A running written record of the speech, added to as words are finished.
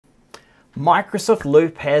Microsoft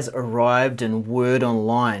Loop has arrived in Word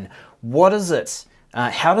Online. What is it?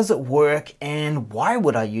 How does it work, and why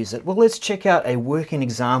would I use it? Well, let's check out a working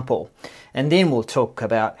example, and then we'll talk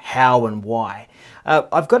about how and why.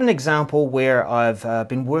 I've got an example where I've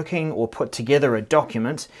been working or put together a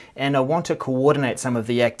document, and I want to coordinate some of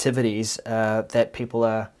the activities that people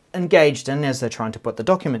are engaged in as they're trying to put the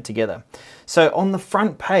document together. So on the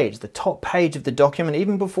front page, the top page of the document,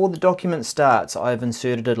 even before the document starts, I've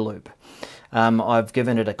inserted a loop. I've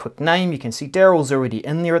given it a quick name. You can see Daryl's already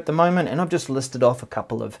in there at the moment, and I've just listed off a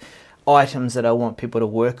couple of items that I want people to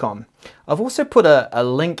work on. I've also put a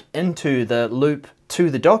link into the loop to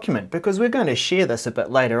the document because we're going to share this a bit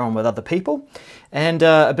later on with other people. And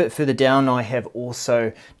a bit further down, I have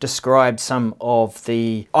also described some of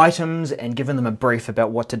the items and given them a brief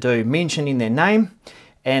about what to do, mentioning their name,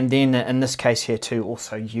 and then in this case here too,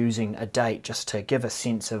 also using a date just to give a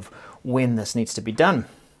sense of when this needs to be done.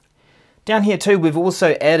 Down here too, we've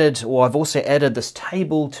also added, or I've also added this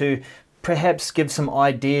table to perhaps give some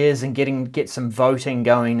ideas and get some voting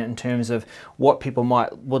going in terms of what people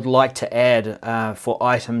would like to add for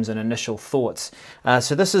items and initial thoughts.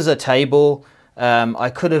 So this is a table.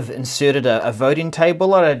 I could have inserted a voting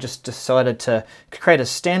table, or I just decided to create a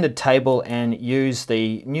standard table and use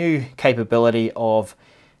the new capability of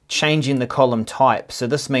changing the column type. So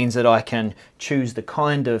this means that I can choose the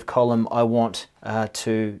kind of column I want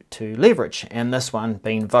to leverage, and this one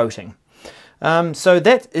being voting. So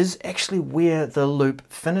that is actually where the loop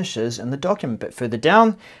finishes in the document. But further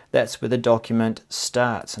down, that's where the document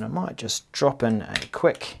starts. And I might just drop in a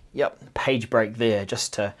quick page break there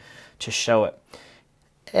just to show it.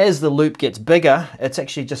 As the loop gets bigger, it's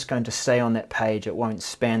actually just going to stay on that page. It won't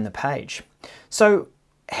span the page. So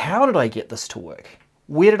how did I get this to work?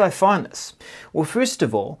 Where did I find this? Well, first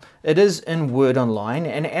of all, it is in Word Online,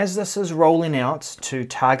 and as this is rolling out to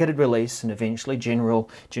targeted release and eventually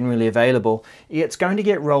generally available, it's going to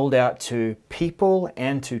get rolled out to people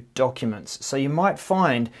and to documents. So you might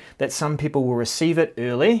find that some people will receive it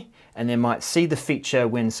early, and they might see the feature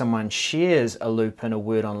when someone shares a loop in a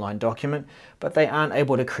Word Online document, but they aren't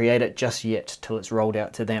able to create it just yet till it's rolled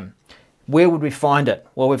out to them. Where would we find it?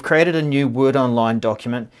 Well, we've created a new Word Online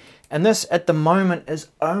document, and this at the moment is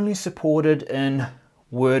only supported in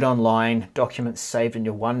Word Online documents saved in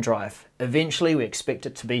your OneDrive. Eventually we expect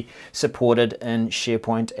it to be supported in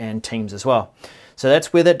SharePoint and Teams as well. So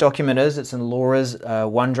that's where that document is. It's in Laura's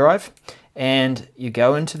OneDrive, and you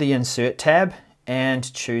go into the Insert tab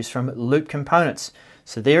and choose from Loop Components.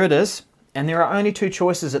 So there it is, and there are only two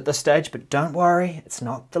choices at this stage, but don't worry, it's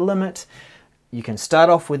not the limit. You can start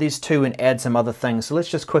off with these two and add some other things. So let's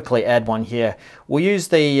just quickly add one here. We'll use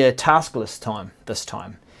the task list this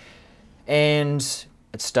time. And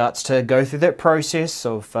it starts to go through that process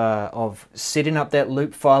of setting up that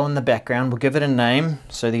loop file in the background. We'll give it a name.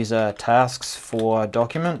 So these are tasks for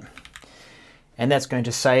document. And that's going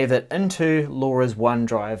to save it into Laura's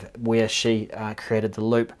OneDrive where she created the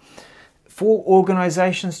loop. For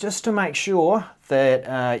organizations, just to make sure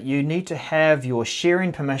that you need to have your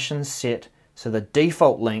sharing permissions set. So the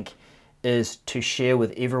default link is to share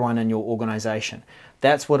with everyone in your organization.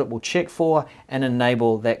 That's what it will check for and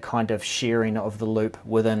enable that kind of sharing of the loop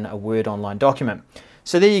within a Word Online document.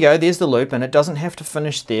 So there you go, there's the loop, and it doesn't have to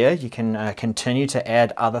finish there. You can continue to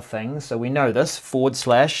add other things. So we know this,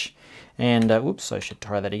 /, and whoops, I should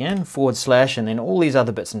try that again, /, and then all these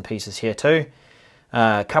other bits and pieces here too.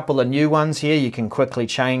 A couple of new ones here. You can quickly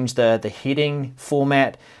change the heading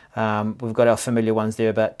format. We've got our familiar ones there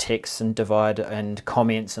about text and divide and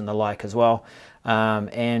comments and the like as well,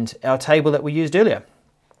 and our table that we used earlier.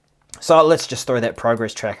 So let's just throw that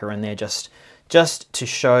progress tracker in there just to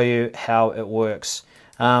show you how it works.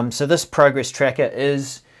 So this progress tracker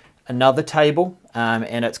is another table,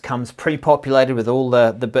 and it comes pre-populated with all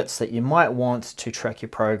the bits that you might want to track your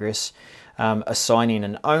progress. Assigning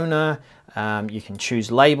an owner, you can choose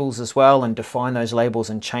labels as well and define those labels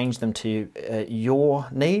and change them to your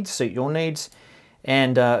needs, suit your needs,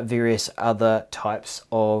 and various other types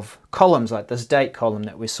of columns like this date column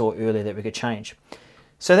that we saw earlier that we could change.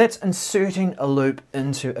 So that's inserting a loop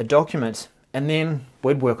into a document, and then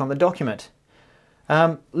we'd work on the document.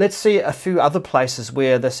 Let's see a few other places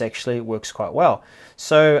where this actually works quite well.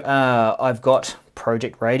 So I've got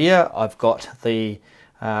Project Radio, I've got the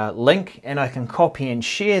link, and I can copy and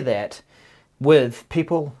share that with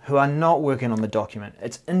people who are not working on the document.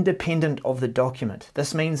 It's independent of the document.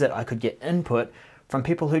 This means that I could get input from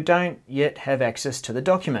people who don't yet have access to the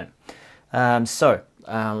document.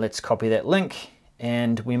 Let's copy that link,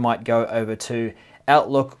 and we might go over to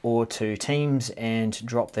Outlook or to Teams and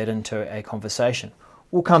drop that into a conversation.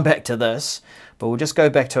 we'll come back to this, but we'll just go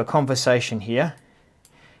back to a conversation here,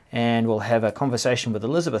 and we'll have a conversation with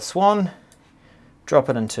Elizabeth Swan, drop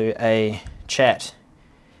it into a chat,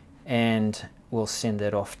 and we'll send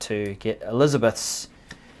that off to get Elizabeth's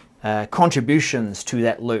contributions to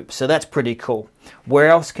that loop. So that's pretty cool. Where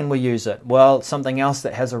else can we use it? Well, something else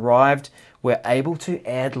that has arrived, we're able to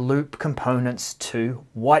add loop components to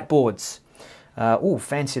whiteboards. Oh,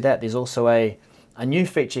 fancy that. There's also a new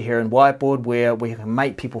feature here in Whiteboard where we can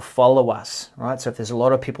make people follow us, right? So if there's a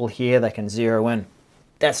lot of people here, they can zero in.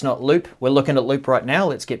 That's not loop. We're looking at loop right now.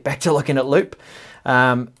 Let's get back to looking at loop.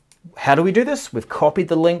 How do we do this? We've copied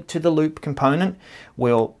the link to the loop component.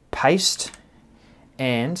 We'll paste,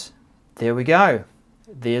 and there we go.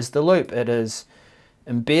 There's the loop. It is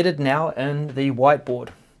embedded now in the whiteboard.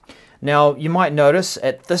 Now, you might notice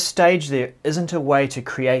at this stage there isn't a way to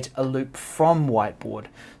create a loop from Whiteboard.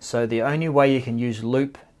 So the only way you can use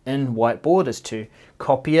loop in Whiteboard is to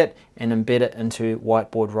copy it and embed it into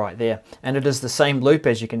Whiteboard right there. And it is the same loop,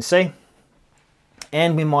 as you can see.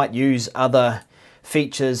 And we might use other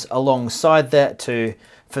features alongside that to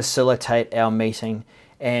facilitate our meeting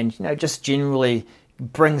and, you know, just generally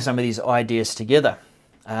bring some of these ideas together.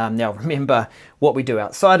 Now remember, what we do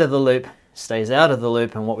outside of the loop stays out of the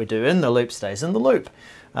loop, and what we do in the loop stays in the loop.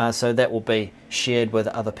 So that will be shared with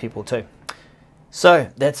other people too. So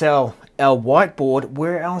that's our whiteboard.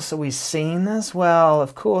 Where else are we seeing this? Well,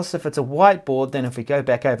 of course, if it's a whiteboard, then if we go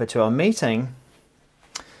back over to our meeting,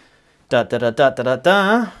 there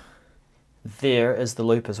is the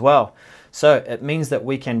loop as well. So it means that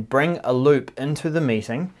we can bring a loop into the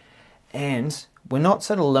meeting, and we're not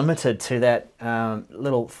sort of limited to that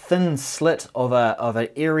little thin slit of an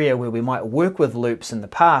area where we might work with loops in the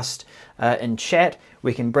past. In chat,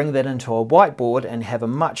 we can bring that into a whiteboard and have a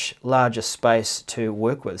much larger space to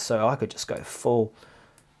work with. So I could just go full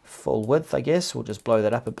width, I guess. We'll just blow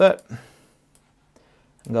that up a bit.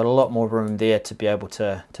 I've got a lot more room there to be able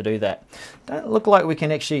to do that. Don't look like we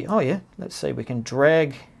can actually, oh yeah, let's see, we can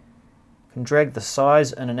drag the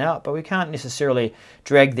size in and out, but we can't necessarily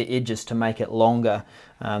drag the edges to make it longer.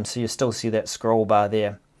 So you still see that scroll bar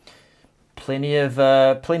there. Plenty of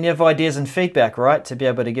ideas and feedback, right, to be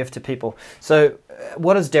able to give to people. So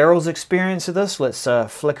what is Daryl's experience of this? Let's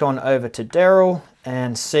flick on over to Daryl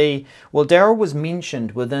and see. Well, Daryl was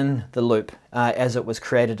mentioned within the loop as it was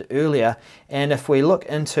created earlier, and if we look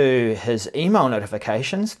into his email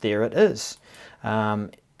notifications, there it is.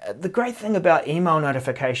 The great thing about email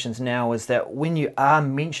notifications now is that when you are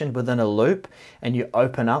mentioned within a loop and you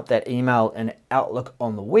open up that email in Outlook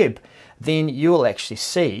on the web, then you will actually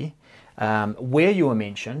see where you were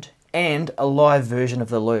mentioned and a live version of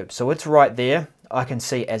the loop. So it's right there. I can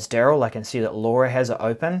see as Daryl, I can see that Laura has it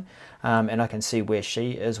open, and I can see where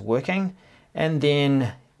she is working. And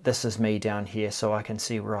then this is me down here, so I can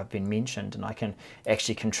see where I've been mentioned, and I can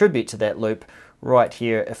actually contribute to that loop right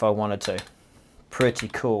here if I wanted to. Pretty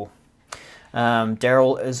cool.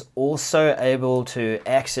 Daryl is also able to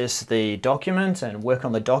access the document and work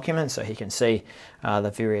on the document, so he can see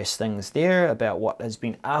the various things there about what has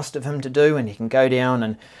been asked of him to do, and he can go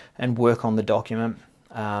down and work on the document.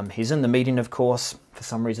 He's in the meeting, of course. For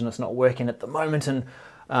some reason it's not working at the moment in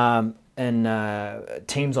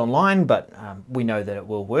Teams Online, but we know that it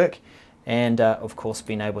will work. And of course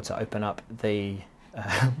being able to open up the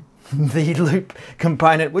the loop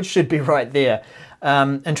component, which should be right there.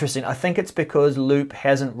 Interesting. I think it's because loop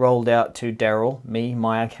hasn't rolled out to Daryl,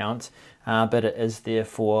 my account, but it is there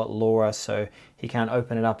for Laura, so he can't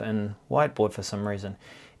open it up in Whiteboard for some reason.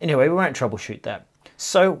 Anyway, we won't troubleshoot that.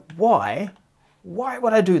 So why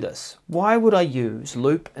would I do this? Why would I use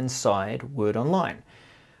loop inside Word Online?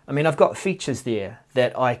 I mean, I've got features there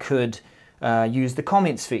that I could use the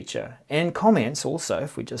comments feature, and comments also,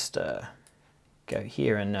 if we just go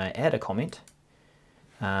here and add a comment.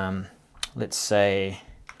 Let's say,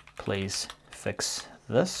 please fix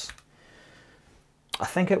this. I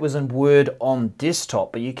think it was in Word on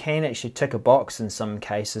desktop, but you can actually tick a box in some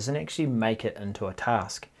cases and actually make it into a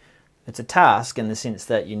task. It's a task in the sense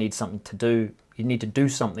that you need something to do. You need to do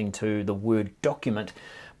something to the Word document,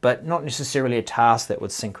 but not necessarily a task that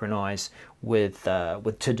would synchronize with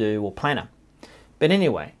To-Do or Planner. But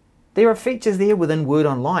anyway, there are features there within Word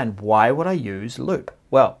Online. Why would I use loop?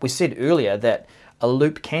 Well, we said earlier that a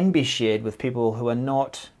loop can be shared with people who are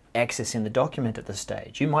not accessing the document at this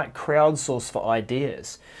stage. You might crowdsource for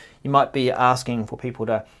ideas. You might be asking for people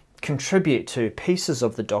to contribute to pieces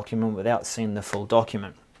of the document without seeing the full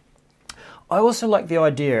document. I also like the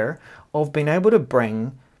idea of being able to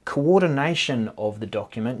bring coordination of the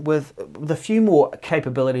document with a few more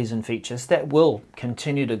capabilities and features that will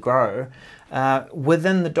continue to grow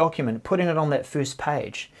within the document, putting it on that first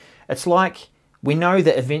page. It's like we know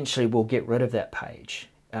that eventually we'll get rid of that page,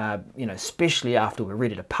 especially after we're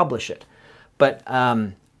ready to publish it. But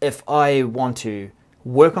if I want to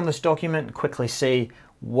work on this document, quickly see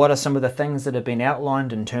what are some of the things that have been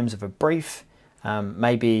outlined in terms of a brief,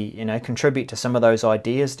 maybe contribute to some of those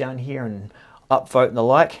ideas down here and upvote and the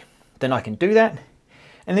like, then I can do that,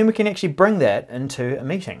 and then we can actually bring that into a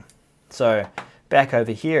meeting. So back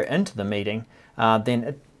over here into the meeting, then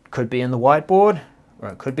it could be in the whiteboard, or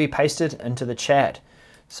it could be pasted into the chat.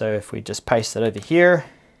 So if we just paste it over here,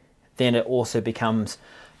 then it also becomes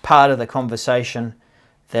part of the conversation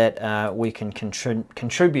that we can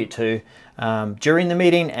contribute to during the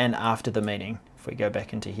meeting and after the meeting. If we go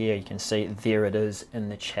back into here, you can see there it is in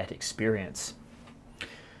the chat experience.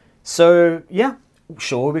 So yeah,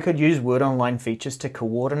 sure, we could use Word Online features to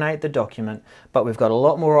coordinate the document, but we've got a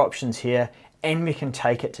lot more options here, and we can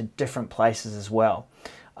take it to different places as well.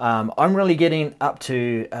 I'm really getting up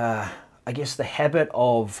to, I guess, the habit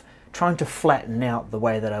of trying to flatten out the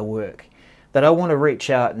way that I work. That I want to reach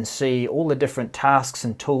out and see all the different tasks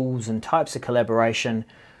and tools and types of collaboration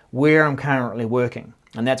where I'm currently working.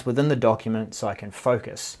 And that's within the document, so I can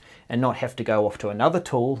focus and not have to go off to another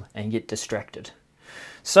tool and get distracted.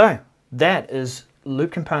 So that is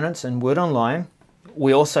Loop Components in Word Online.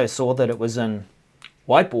 We also saw that it was in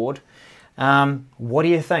Whiteboard. What do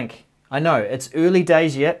you think? I know it's early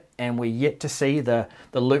days yet, and we're yet to see the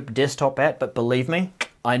Loop desktop app, but believe me,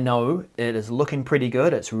 I know it is looking pretty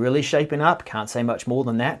good. It's really shaping up. Can't say much more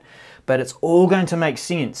than that. But it's all going to make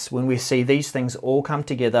sense when we see these things all come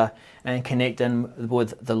together and connect in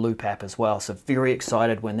with the Loop app as well. So very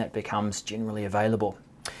excited when that becomes generally available.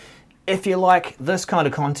 If you like this kind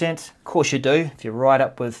of content, of course you do. If you're right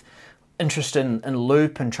up with interest in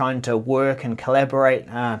Loop and trying to work and collaborate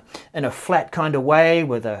in a flat kind of way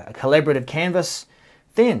with a collaborative canvas,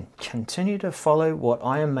 then continue to follow what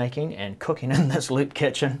I am making and cooking in this Loop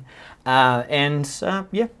kitchen.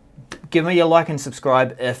 Yeah, give me a like and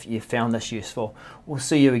subscribe if you found this useful. We'll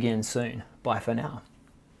see you again soon. Bye for now.